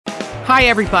Hi,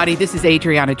 everybody. This is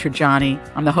Adriana Trajani.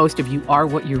 I'm the host of You Are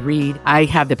What You Read. I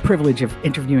have the privilege of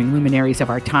interviewing luminaries of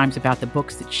our times about the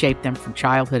books that shaped them from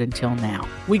childhood until now.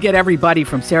 We get everybody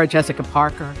from Sarah Jessica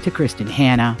Parker to Kristen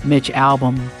Hanna, Mitch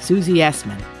Albom, Susie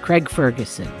Essman, Craig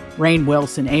Ferguson, Rainn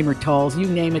Wilson, Amor Tolls, you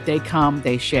name it, they come,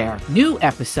 they share. New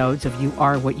episodes of You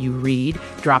Are What You Read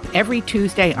drop every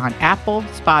Tuesday on Apple,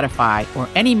 Spotify, or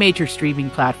any major streaming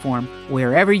platform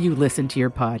wherever you listen to your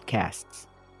podcasts.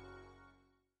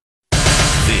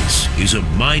 This is a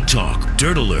My Talk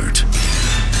Dirt Alert.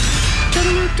 Dirt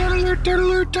alert, dirt alert, dirt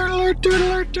alert, dirt alert, dirt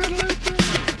alert, dirt alert.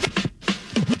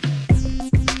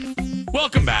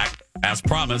 Welcome back. As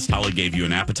promised, Holly gave you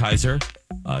an appetizer.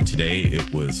 Today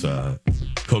it was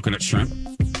coconut shrimp.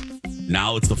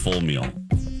 Now it's the full meal,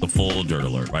 the full Dirt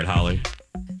Alert, right, Holly?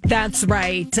 That's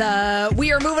right.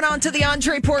 We are moving on to the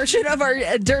entree portion of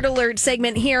our Dirt Alert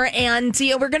segment here. And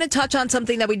we're going to touch on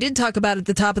something that we did talk about at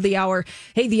the top of the hour.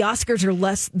 Hey, the Oscars are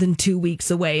less than 2 weeks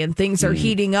away and things are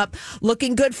heating up.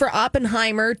 Looking good for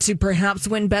Oppenheimer to perhaps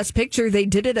win Best Picture. They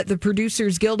did it at the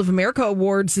Producers Guild of America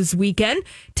Awards this weekend,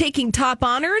 taking top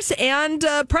honors. And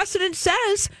precedent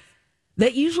says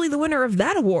that usually the winner of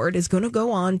that award is going to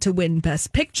go on to win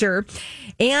Best Picture.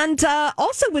 And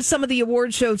also with some of the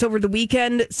award shows over the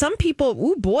weekend, some people,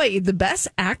 the Best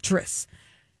Actress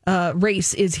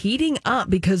race is heating up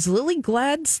because Lily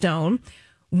Gladstone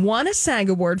won a SAG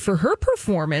Award for her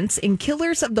performance in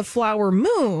Killers of the Flower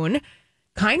Moon,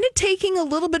 kind of taking a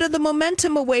little bit of the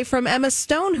momentum away from Emma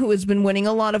Stone, who has been winning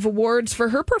a lot of awards for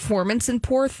her performance in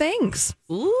Poor Things.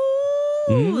 Ooh,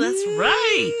 that's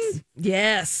right.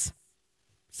 Yes.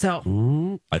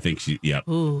 So I think she, yeah.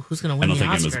 Ooh, who's going to win the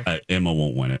Oscar? Emma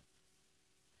won't win it.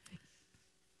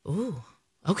 Ooh,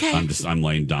 okay. I'm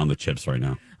laying down the chips right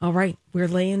now. All right, we're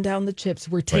laying down the chips.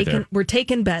 We're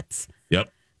taking bets.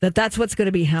 Yep. That's what's going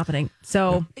to be happening.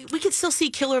 So we could still see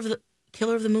Killer of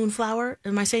the Moonflower.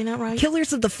 Am I saying that right?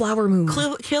 Killers of the Flower Moon.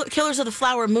 Killers of the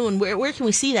Flower Moon. Where can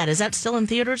we see that? Is that still in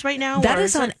theaters right now? That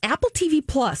is on Apple TV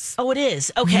Plus. Oh, it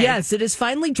is? Okay. Yes, it is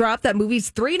finally dropped. That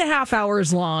movie's 3.5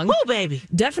 hours long. Oh, baby.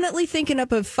 Definitely thinking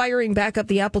of firing back up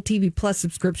the Apple TV Plus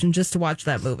subscription just to watch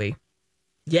that movie.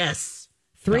 Yes.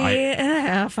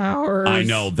 3.5 hours. I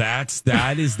know.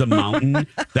 That is the mountain.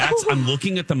 I'm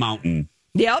looking at the mountain.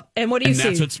 Yep. And what do you see?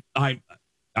 And that's what's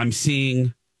I'm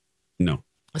seeing. No.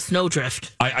 A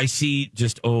snowdrift. I see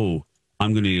just, I'm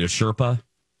going to need a Sherpa.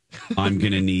 I'm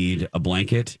going to need a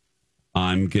blanket.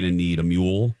 I'm going to need a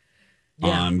mule. Yeah.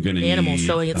 I'm going to need... animal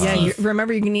showing its teeth.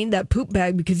 Remember, you need that poop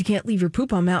bag because you can't leave your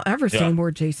poop on Mount Everest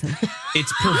anymore, Jason.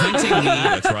 It's preventing me.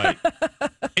 That's right.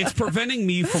 It's preventing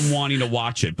me from wanting to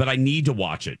watch it, but I need to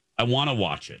watch it. I want to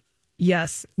watch it.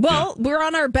 Yes. Well, we're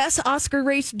on our best Oscar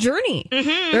race journey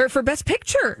for Best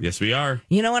Picture. Yes, we are.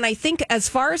 And I think as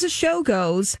far as a show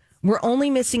goes, we're only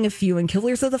missing a few, and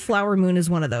Killers of the Flower Moon is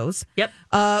one of those.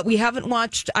 Yep. We haven't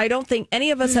watched, I don't think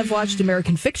any of us have watched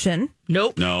American Fiction.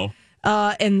 Nope. No.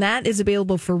 And that is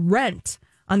available for rent.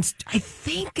 I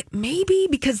think maybe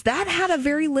because that had a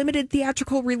very limited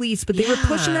theatrical release, but they were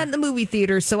pushing that in the movie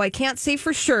theater, so I can't say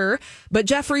for sure. But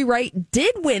Jeffrey Wright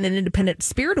did win an Independent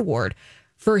Spirit Award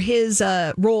for his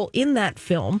role in that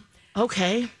film.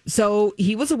 Okay. So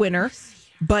he was a winner.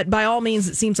 But by all means,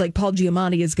 it seems like Paul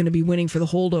Giamatti is going to be winning for The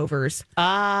Holdovers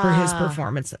for his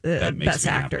performance, Best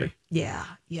Actor. Happy.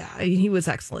 Yeah. He was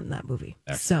excellent in that movie.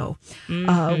 Excellent.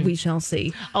 So we shall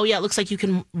see. Oh, yeah. It looks like you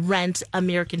can rent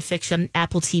American Fiction,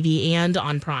 Apple TV, and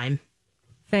on Prime.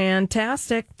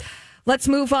 Fantastic. Let's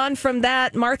move on from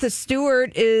that. Martha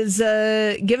Stewart is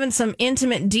given some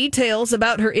intimate details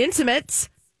about her intimates.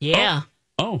 Yeah.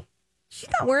 Oh.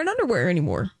 She's not wearing underwear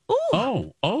anymore.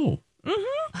 Ooh. Oh.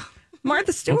 Mm-hmm.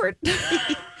 Martha Stewart.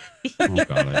 Oh,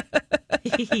 God.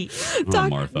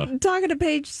 Martha. Talking to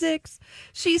Page 6,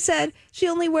 she said she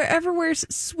only ever wears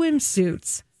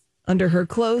swimsuits under her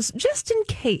clothes just in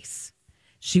case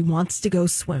she wants to go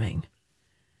swimming.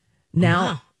 Now,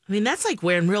 wow. I mean, that's like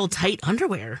wearing real tight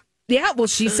underwear. Yeah, well,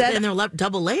 she said... And they're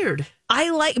double layered.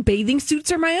 I like bathing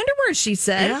suits are my underwear, she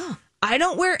said. Yeah. I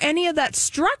don't wear any of that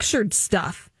structured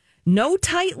stuff. No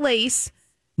tight lace,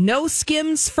 no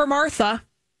Skims for Martha.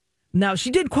 Now,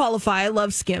 she did qualify. I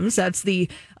love Skims. That's the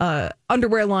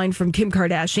underwear line from Kim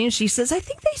Kardashian. She says, I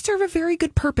think they serve a very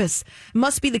good purpose.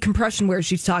 Must be the compression wear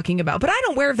she's talking about. But I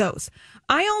don't wear those.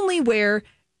 I only wear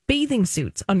bathing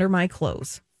suits under my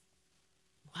clothes.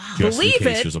 Wow. Just Believe in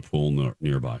case it. there's a pool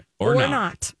nearby. Or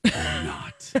not. Or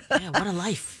not. Yeah, what a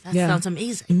life. That sounds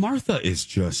amazing. Martha is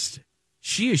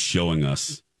she's showing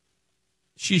us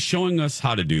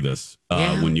how to do this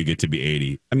when you get to be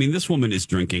 80. I mean, this woman is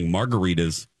drinking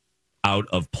margaritas out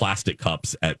of plastic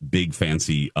cups at big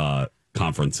fancy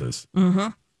conferences. Mm-hmm.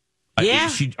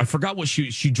 I forgot what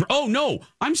she. Oh no,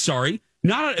 I'm sorry.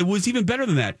 It was even better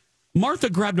than that. Martha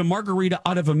grabbed a margarita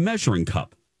out of a measuring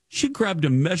cup. She grabbed a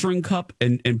measuring cup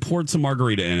and poured some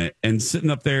margarita in it, and sitting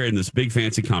up there in this big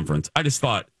fancy conference. I just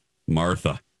thought,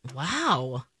 Martha.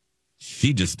 Wow.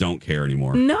 She just don't care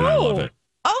anymore. No. And I love it.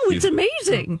 Oh, it's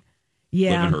amazing.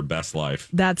 Yeah. Living her best life.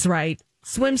 That's right.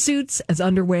 Swimsuits as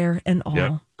underwear and all.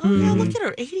 Yep. Oh, yeah, look at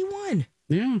her. 81.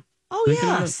 Yeah. Oh,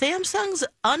 yeah. Samsung's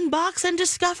Unbox and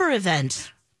Discover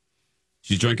event.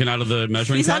 She's drinking out of the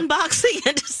measuring cup? She's unboxing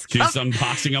and discover. She's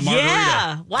unboxing a margarita.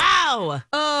 Yeah. Wow.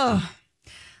 Oh.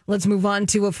 Let's move on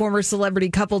to a former celebrity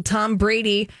couple, Tom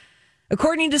Brady,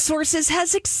 according to sources,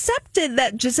 has accepted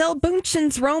that Gisele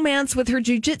Bündchen's romance with her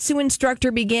jiu-jitsu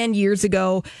instructor began years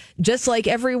ago, just like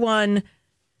everyone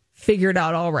figured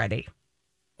out already.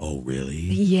 Oh, really?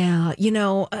 Yeah.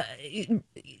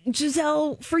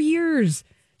 Gisele, for years,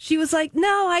 she was like,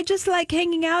 no, I just like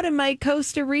hanging out in my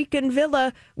Costa Rican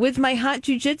villa with my hot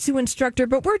jiu-jitsu instructor,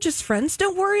 but we're just friends.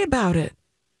 Don't worry about it.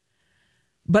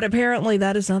 But apparently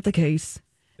that is not the case.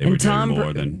 They were doing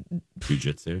more than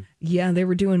jiu-jitsu? Yeah, they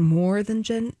were doing more than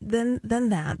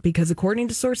that, because according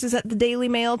to sources at the Daily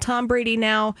Mail, Tom Brady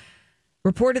now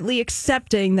reportedly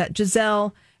accepting that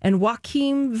Gisele and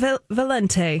Joaquim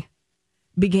Valente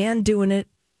began doing it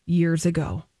years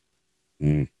ago.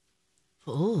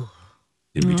 Oh.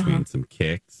 In between some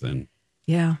kicks and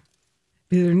Their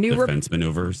new defense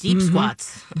maneuvers. Deep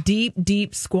squats.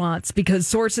 Deep squats, because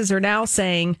sources are now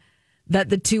saying that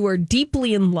the two are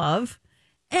deeply in love.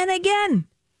 And again,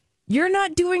 you're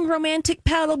not doing romantic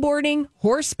paddleboarding,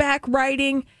 horseback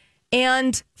riding,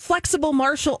 and flexible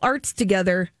martial arts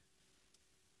together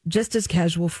just as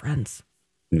casual friends.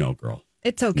 No, girl.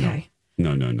 It's okay.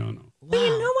 No. But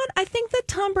you know what? I think that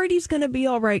Tom Brady's going to be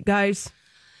all right, guys.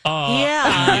 Yeah.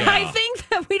 I think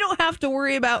that we don't have to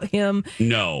worry about him.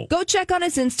 No. Go check on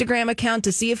his Instagram account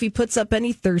to see if he puts up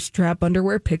any thirst trap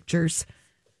underwear pictures.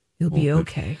 He'll be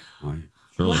okay. I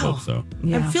surely hope so.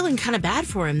 Yeah. I'm feeling kind of bad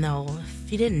for him, though. If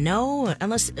he didn't know,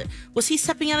 was he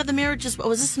stepping out of the marriage?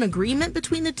 Was this an agreement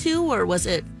between the two, or was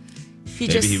it?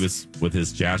 Maybe he was with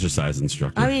his jazzercise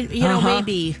instructor. I mean,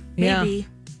 maybe. Yeah. Yeah.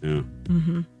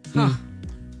 Mm-hmm. Huh.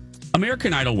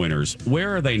 American Idol winners,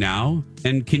 where are they now?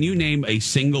 And can you name a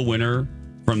single winner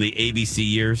from the ABC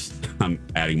years? I'm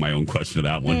adding my own question to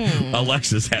that one.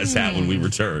 Alexis has that when we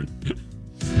return.